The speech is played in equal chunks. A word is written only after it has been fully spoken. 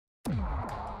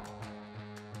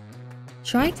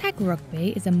Tag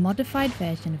Rugby is a modified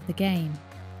version of the game.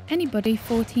 Anybody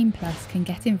 14 plus can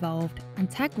get involved,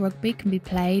 and Tag Rugby can be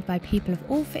played by people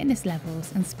of all fitness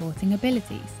levels and sporting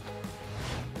abilities.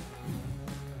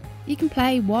 You can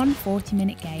play one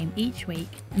 40-minute game each week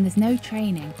and there's no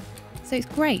training, so it's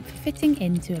great for fitting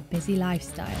into a busy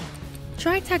lifestyle.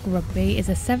 Tag Rugby is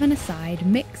a 7-a-side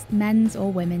mixed men's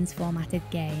or women's formatted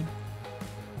game.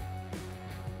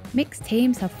 Mixed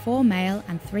teams have 4 male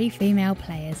and 3 female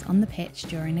players on the pitch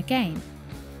during a game.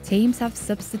 Teams have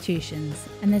substitutions,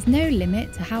 and there's no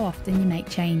limit to how often you make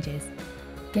changes.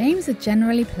 Games are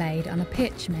generally played on a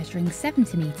pitch measuring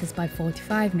 70 metres by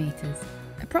 45 metres,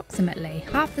 approximately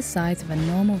half the size of a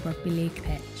normal rugby league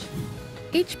pitch.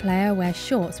 Each player wears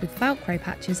shorts with Velcro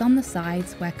patches on the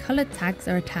sides where coloured tags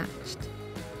are attached.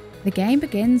 The game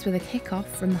begins with a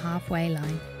kick-off from the halfway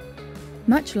line.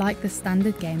 Much like the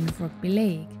standard game of rugby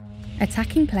league,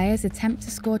 attacking players attempt to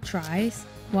score tries,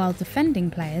 while defending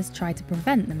players try to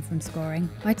prevent them from scoring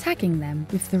by tagging them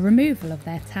with the removal of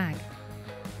their tag.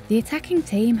 The attacking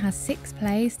team has 6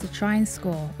 plays to try and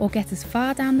score or get as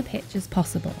far down the pitch as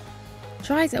possible.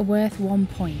 Tries are worth 1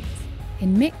 point.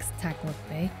 In mixed Tag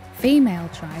Rugby, female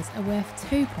tries are worth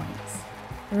 2 points.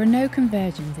 There are no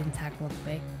conversions in Tag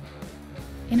Rugby.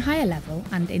 In higher level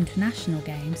and international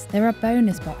games, there are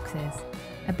bonus boxes.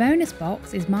 A bonus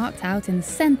box is marked out in the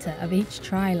centre of each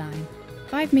try line,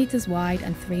 5 metres wide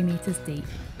and 3 metres deep.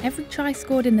 Every try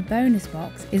scored in the bonus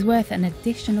box is worth an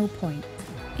additional point.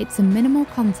 It's a minimal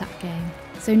contact game,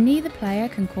 so neither player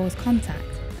can cause contact,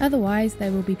 otherwise they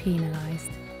will be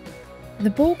penalised. The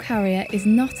ball carrier is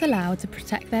not allowed to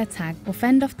protect their tag or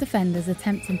fend off defenders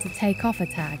attempting to take off a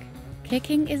tag.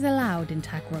 Kicking is allowed in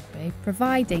Tag Rugby,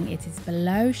 providing it is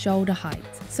below shoulder height,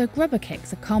 so grubber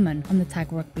kicks are common on the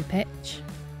Tag Rugby pitch.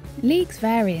 Leagues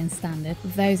vary in standard,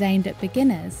 with those aimed at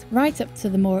beginners right up to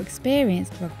the more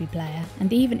experienced rugby player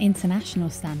and even international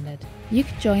standard. You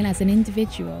can join as an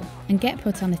individual and get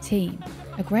put on a team,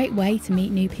 a great way to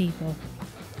meet new people.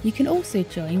 You can also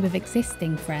join with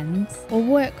existing friends or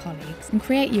work colleagues and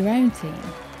create your own team.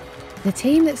 The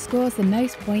team that scores the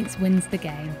most points wins the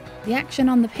game. The action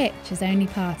on the pitch is only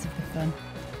part of the fun.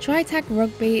 Tag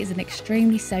Rugby is an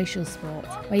extremely social sport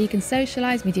where you can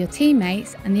socialise with your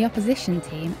teammates and the opposition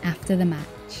team after the match.